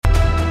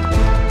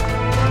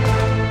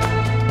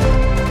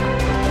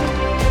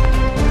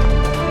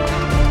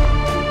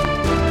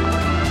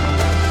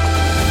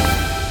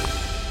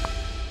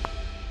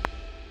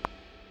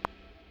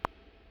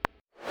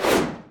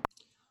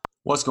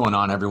What's going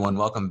on, everyone?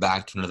 Welcome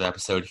back to another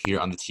episode here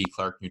on the T.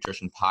 Clark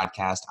Nutrition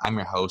Podcast. I'm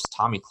your host,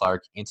 Tommy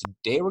Clark, and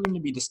today we're going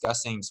to be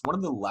discussing just one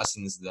of the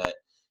lessons that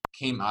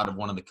came out of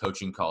one of the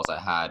coaching calls I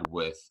had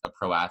with a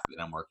pro athlete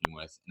that I'm working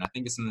with, and I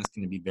think it's something that's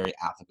going to be very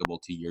applicable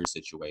to your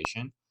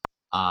situation.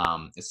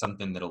 It's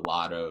something that a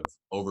lot of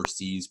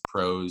overseas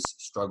pros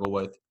struggle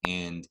with,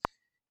 and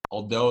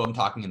although I'm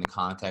talking in the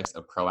context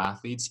of pro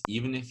athletes,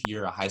 even if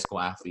you're a high school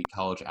athlete,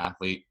 college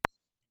athlete,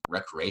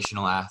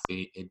 recreational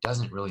athlete, it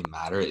doesn't really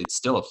matter. It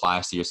still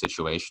applies to your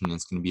situation, and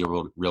it's going to be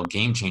a real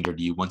game changer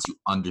to you once you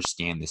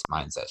understand this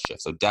mindset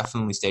shift. So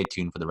definitely stay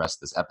tuned for the rest of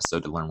this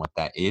episode to learn what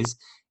that is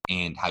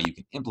and how you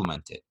can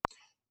implement it.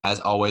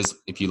 As always,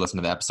 if you listen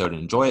to the episode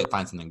and enjoy it,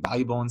 find something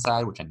valuable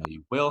inside, which I know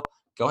you will,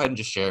 go ahead and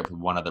just share it with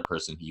one other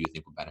person who you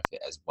think will benefit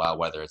as well,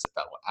 whether it's a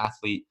fellow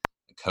athlete,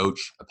 a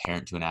coach, a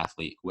parent to an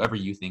athlete, whoever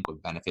you think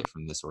would benefit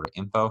from this sort of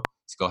info.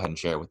 So go ahead and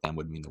share it with them. It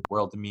would mean the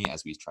world to me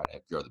as we try to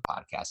grow the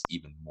podcast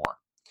even more.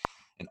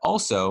 And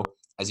also,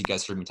 as you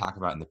guys heard me talk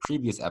about in the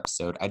previous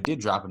episode, I did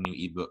drop a new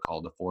ebook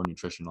called The 4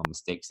 Nutritional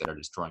Mistakes That Are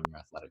Destroying Your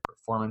Athletic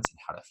Performance and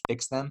How to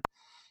Fix Them.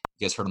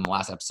 You guys heard in the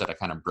last episode, I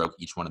kind of broke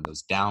each one of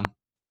those down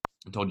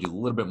and told you a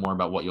little bit more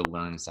about what you'll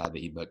learn inside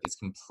the ebook. It's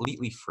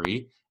completely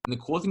free. And the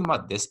cool thing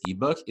about this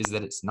ebook is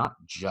that it's not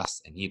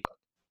just an ebook.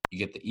 You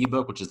get the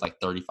ebook, which is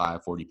like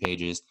 35, 40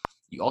 pages.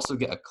 You also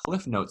get a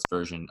Cliff Notes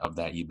version of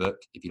that ebook.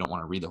 If you don't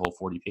want to read the whole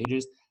 40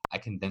 pages, I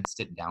condensed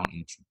it down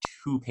into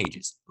 2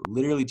 pages,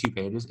 literally 2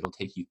 pages. It'll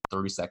take you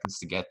 30 seconds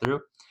to get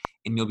through,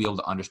 and you'll be able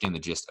to understand the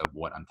gist of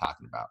what I'm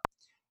talking about.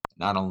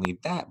 Not only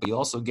that, but you'll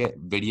also get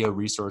video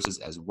resources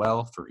as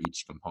well for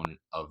each component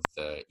of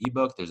the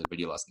ebook. There's a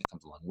video lesson that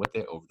comes along with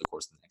it over the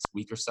course of the next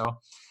week or so.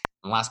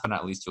 And last but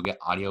not least, you'll get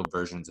audio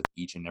versions of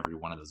each and every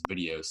one of those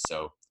videos.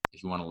 So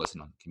if you want to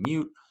listen on the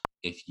commute,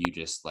 if you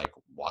just like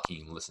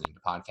walking and listening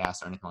to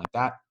podcasts or anything like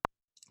that,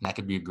 that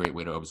could be a great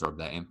way to absorb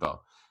that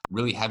info.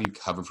 Really have you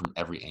covered from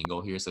every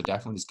angle here. So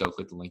definitely just go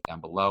click the link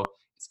down below.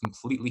 It's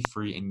completely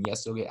free. And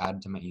yes, you'll get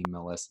added to my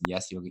email list.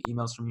 Yes, you'll get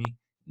emails from me.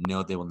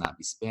 No, they will not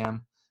be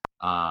spam.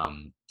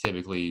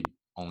 Typically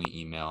only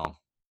email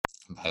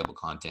valuable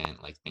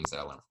content, like things that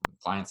I learned from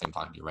clients I'm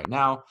talking to you right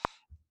now,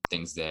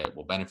 things that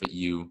will benefit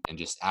you, and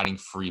just adding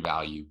free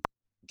value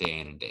day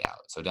in and day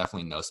out. So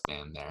definitely no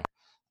spam there.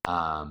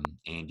 And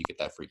you get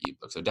that free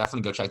ebook. So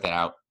definitely go check that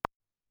out.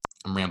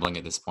 I'm rambling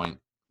at this point.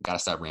 Got to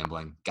stop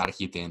rambling. Got to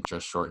keep the intro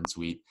short and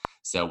sweet.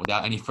 So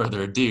without any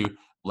further ado,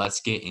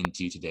 let's get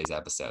into today's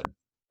episode.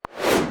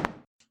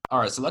 All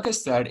right. So like I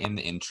said in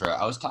the intro,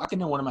 I was talking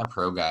to one of my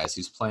pro guys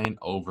who's playing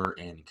over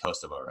in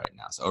Kosovo right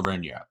now. So over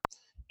in Europe.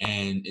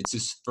 And it's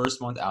his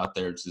first month out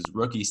there. It's his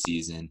rookie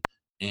season.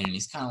 And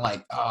he's kind of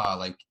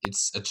like,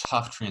 it's a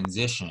tough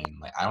transition.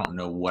 Like, I don't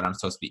know what I'm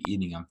supposed to be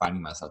eating. I'm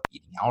finding myself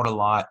eating out a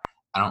lot.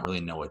 I don't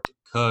really know what to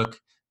cook.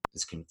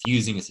 It's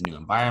confusing. It's a new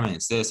environment.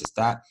 It's this, it's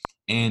that.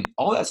 And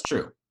all that's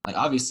true. Like,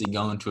 obviously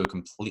going to a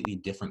completely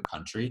different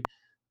country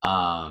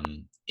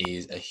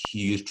is a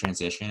huge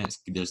transition.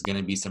 There's going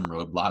to be some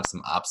roadblocks,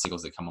 some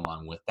obstacles that come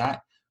along with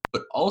that.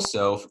 But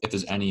also, if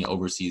there's any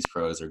overseas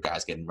pros or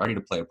guys getting ready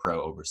to play a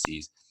pro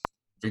overseas,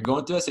 if you're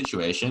going through a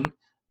situation,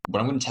 what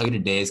I'm going to tell you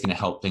today is going to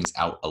help things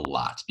out a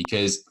lot.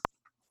 Because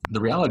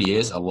the reality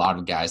is a lot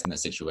of guys in that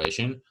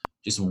situation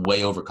just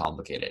way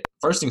overcomplicate it.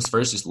 First things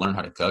first, just learn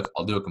how to cook.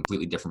 I'll do a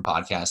completely different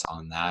podcast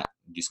on that,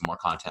 do some more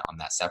content on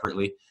that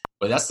separately.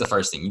 But that's the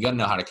first thing. You got to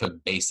know how to cook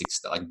basic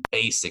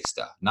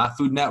stuff, not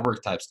Food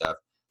Network type stuff,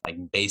 like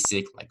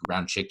basic, like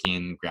ground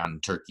chicken,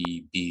 ground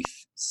turkey, beef,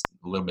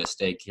 a little bit of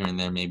steak here and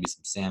there, maybe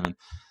some salmon,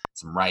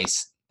 some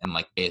rice, and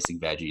like basic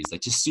veggies,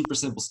 like just super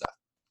simple stuff.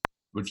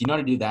 But if you know how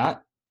to do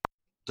that,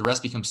 the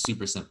rest becomes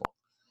super simple.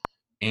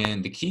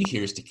 And the key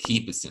here is to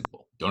keep it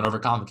simple. Don't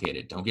overcomplicate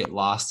it. Don't get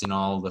lost in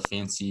all the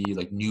fancy,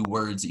 like new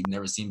words that you've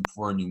never seen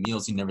before, new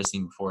meals you've never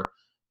seen before.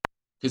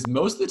 Because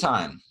most of the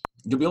time,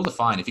 you'll be able to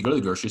find, if you go to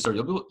the grocery store,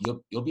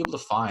 you'll be able to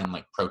find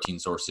like protein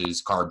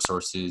sources, carb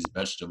sources,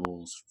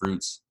 vegetables,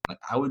 fruits. Like,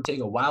 I would take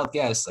a wild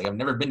guess. Like, I've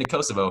never been to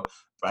Kosovo,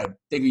 but I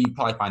figure you'd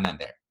probably find that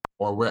there.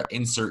 Or we're at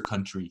insert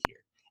country here.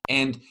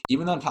 And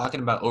even though I'm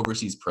talking about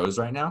overseas pros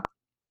right now,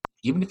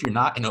 even if you're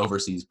not an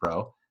overseas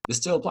pro, this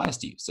still applies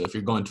to you. So if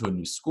you're going to a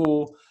new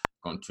school,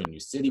 going to a new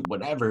city,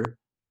 whatever,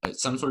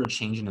 some sort of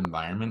change in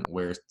environment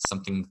where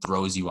something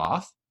throws you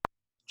off,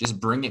 just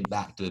bring it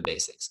back to the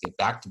basics. Get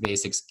back to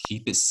basics,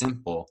 keep it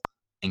simple,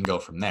 and go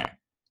from there.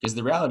 Because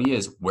the reality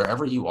is,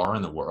 wherever you are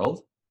in the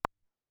world,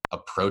 a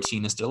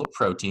protein is still a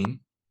protein,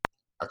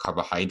 a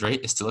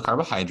carbohydrate is still a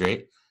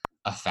carbohydrate,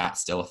 a fat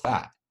still a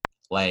fat.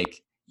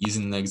 Like,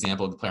 using the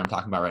example of the player I'm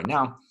talking about right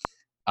now,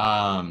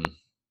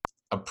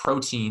 a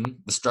protein,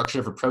 the structure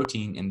of a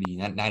protein in the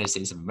United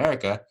States of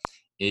America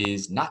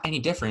is not any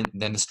different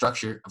than the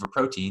structure of a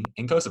protein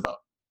in Kosovo.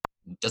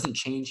 It doesn't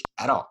change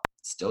at all.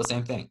 It's still the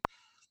same thing.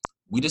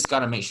 We just got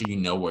to make sure you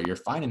know where you're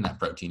finding that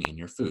protein in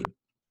your food.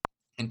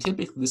 And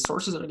typically the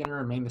sources are going to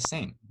remain the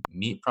same.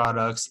 Meat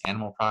products,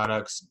 animal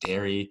products,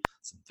 dairy,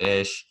 some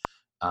fish,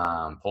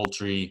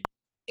 poultry,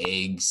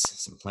 eggs,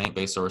 some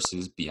plant-based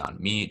sources, Beyond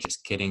Meat.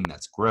 Just kidding,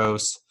 that's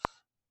gross.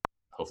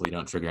 Hopefully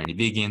don't trigger any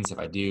vegans. If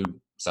I do,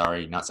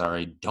 sorry, not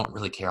sorry, don't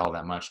really care all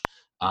that much.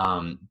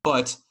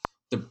 But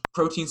the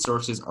protein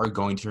sources are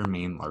going to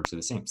remain largely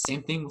the same.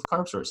 Same thing with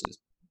carb sources.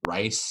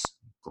 Rice,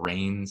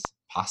 grains,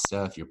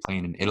 pasta. If you're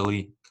playing in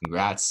Italy,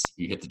 congrats,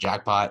 you hit the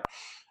jackpot.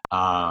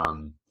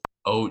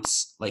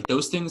 Oats, like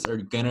those things are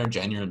gonna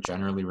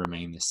generally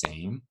remain the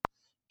same.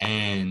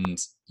 And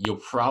you'll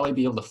probably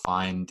be able to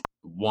find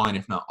one,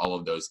 if not all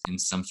of those, in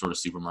some sort of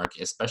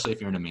supermarket, especially if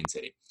you're in a main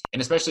city.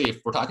 And especially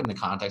if we're talking in the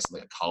context of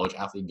like a college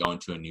athlete going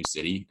to a new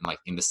city and like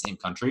in the same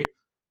country,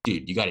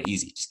 dude, you got it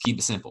easy. Just keep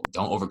it simple.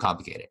 Don't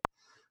overcomplicate it.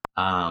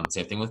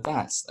 Same thing with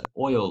fats, like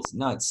oils,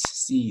 nuts,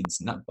 seeds,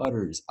 nut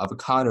butters,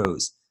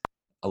 avocados.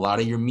 A lot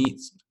of your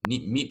meat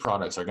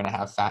products are going to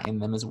have fat in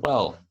them as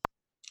well.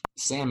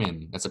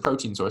 Salmon, that's a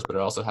protein source, but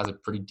it also has a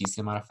pretty decent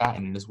amount of fat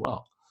in it as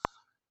well.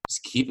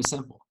 Just keep it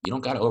simple. You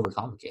don't got to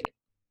overcomplicate it.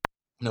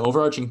 And the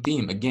overarching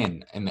theme,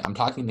 again, and I'm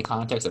talking in the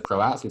context of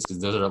pro athletes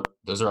because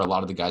those are a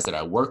lot of the guys that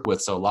I work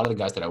with. So a lot of the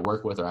guys that I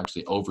work with are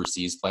actually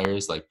overseas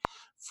players, like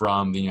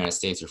from the United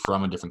States or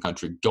from a different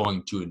country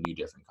going to a new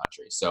different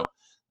country. So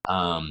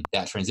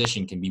that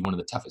transition can be one of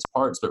the toughest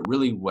parts. But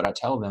really what I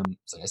tell them,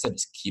 like I said,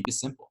 just keep it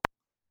simple.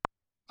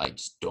 Like,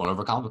 just don't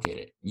overcomplicate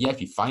it. Yeah, if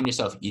you find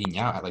yourself eating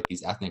out at like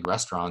these ethnic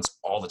restaurants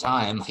all the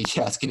time, like,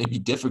 yeah, it's going to be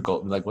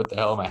difficult. Like, what the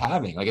hell am I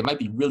having? Like, it might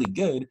be really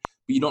good,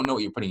 but you don't know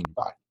what you're putting in your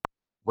body.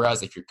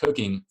 Whereas if you're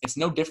cooking, it's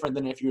no different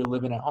than if you're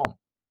living at home.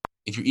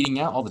 If you're eating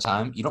out all the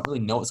time, you don't really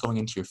know what's going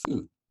into your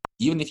food.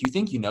 Even if you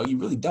think you know, you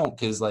really don't,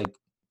 because like,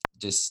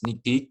 just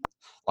sneak peek,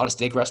 a lot of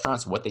steak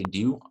restaurants, what they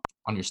do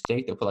on your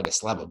steak, they'll put like a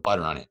slab of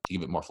butter on it to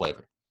give it more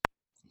flavor.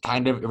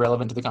 Kind of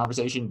irrelevant to the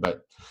conversation,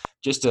 but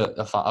just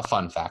a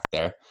fun fact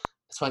there.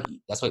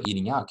 That's why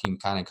eating out can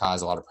kind of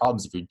cause a lot of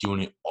problems if you're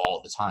doing it all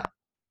the time.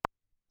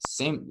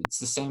 It's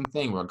the same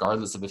thing,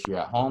 regardless of if you're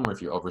at home or if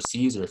you're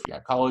overseas or if you're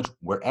at college,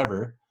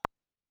 wherever.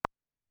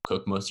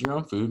 Cook most of your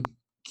own food.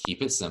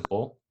 Keep it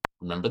simple.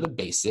 Remember the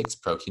basics: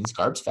 proteins,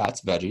 carbs,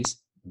 fats, veggies.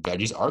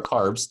 Veggies are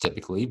carbs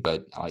typically,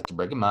 but I like to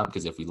break them up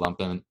because if we lump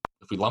them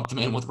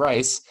in with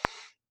rice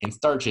and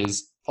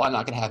starches, probably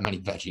not going to have many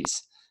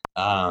veggies.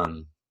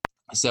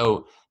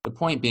 So the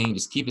point being,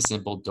 just keep it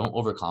simple. Don't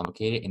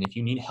overcomplicate it. And if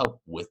you need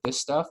help with this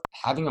stuff,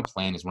 having a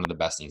plan is one of the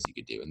best things you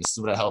could do. And this is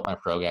what I help my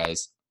pro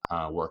guys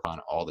work on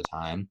all the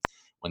time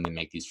when they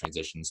make these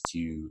transitions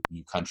to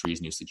new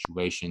countries, new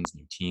situations,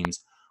 new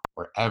teams,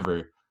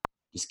 wherever.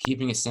 Just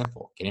keeping it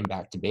simple, getting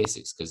back to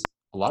basics. Because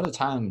a lot of the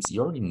times you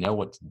already know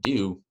what to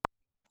do.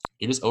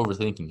 You're just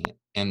overthinking it.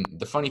 And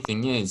the funny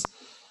thing is,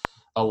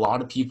 a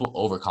lot of people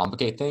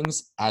overcomplicate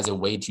things as a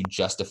way to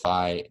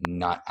justify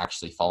not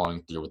actually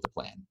following through with the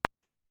plan.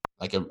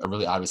 Like a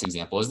really obvious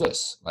example is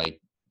this.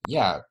 Like,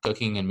 yeah,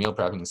 cooking and meal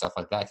prepping and stuff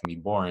like that can be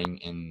boring,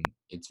 and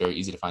it's very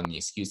easy to find the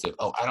excuse of,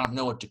 oh, I don't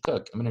know what to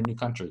cook, I'm in a new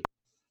country,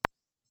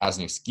 as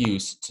an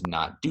excuse to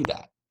not do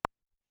that,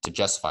 to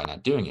justify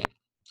not doing it.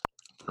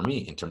 For me,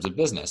 in terms of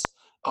business,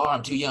 oh,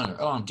 I'm too young,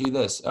 or oh, I'm too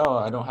this, oh,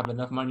 I don't have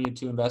enough money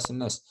to invest in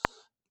this.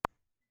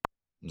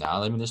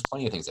 Now, there's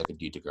plenty of things I could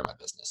do to grow my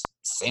business.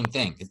 Same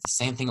thing. It's the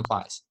same thing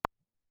applies.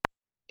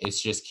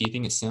 It's just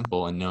keeping it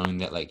simple and knowing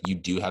that like you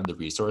do have the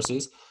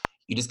resources.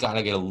 You just got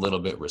to get a little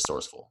bit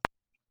resourceful.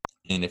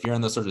 And if you're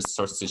in those sorts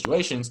of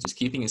situations, just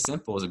keeping it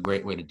simple is a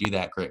great way to do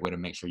that, great way to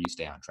make sure you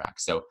stay on track.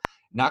 So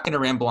not going to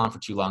ramble on for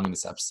too long in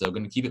this episode.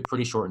 Going to keep it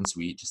pretty short and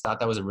sweet. Just thought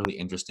that was a really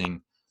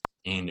interesting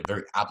and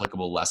very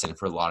applicable lesson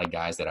for a lot of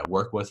guys that I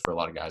work with, for a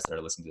lot of guys that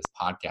are listening to this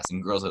podcast,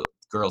 and girls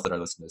that are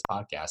listening to this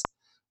podcast.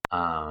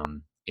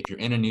 If you're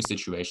in a new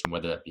situation,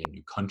 whether that be a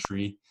new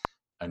country,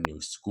 a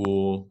new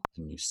school,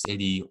 a new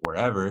city,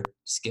 wherever,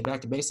 just get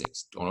back to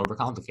basics. Don't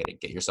overcomplicate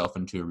it. Get yourself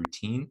into a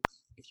routine.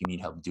 If you need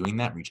help doing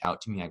that, reach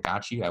out to me. I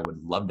got you. I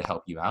would love to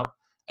help you out.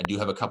 I do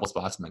have a couple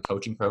spots in my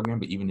coaching program,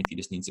 but even if you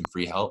just need some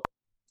free help,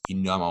 you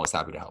know I'm always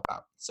happy to help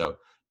out. So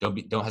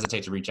don't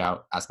hesitate to reach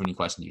out. Ask me any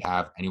questions you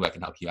have. Any way I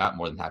can help you out,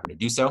 more than happy to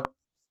do so.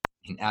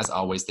 And as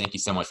always, thank you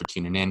so much for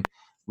tuning in.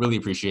 Really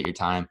appreciate your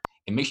time.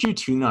 And make sure you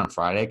tune in on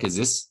Friday, because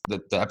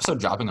the episode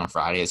dropping on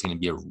Friday is going to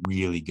be a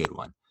really good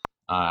one.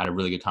 I had a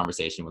really good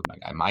conversation with my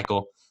guy,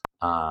 Michael.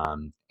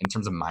 In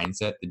terms of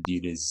mindset, the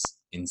dude is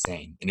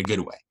insane in a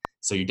good way.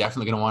 So you're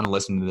definitely going to want to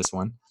listen to this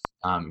one.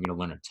 You're going to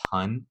learn a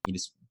ton. He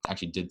just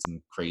actually did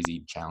some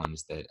crazy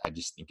challenge that I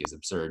just think is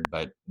absurd,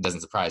 but it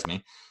doesn't surprise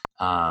me.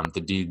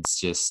 The dude's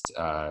just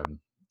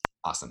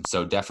awesome.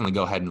 So definitely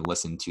go ahead and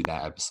listen to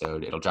that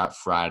episode. It'll drop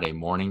Friday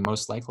morning,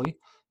 most likely.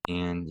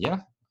 And yeah,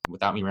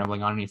 without me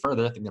rambling on any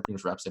further, I think that pretty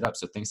much wraps it up.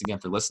 So thanks again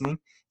for listening,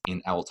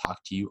 and I will talk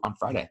to you on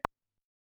Friday.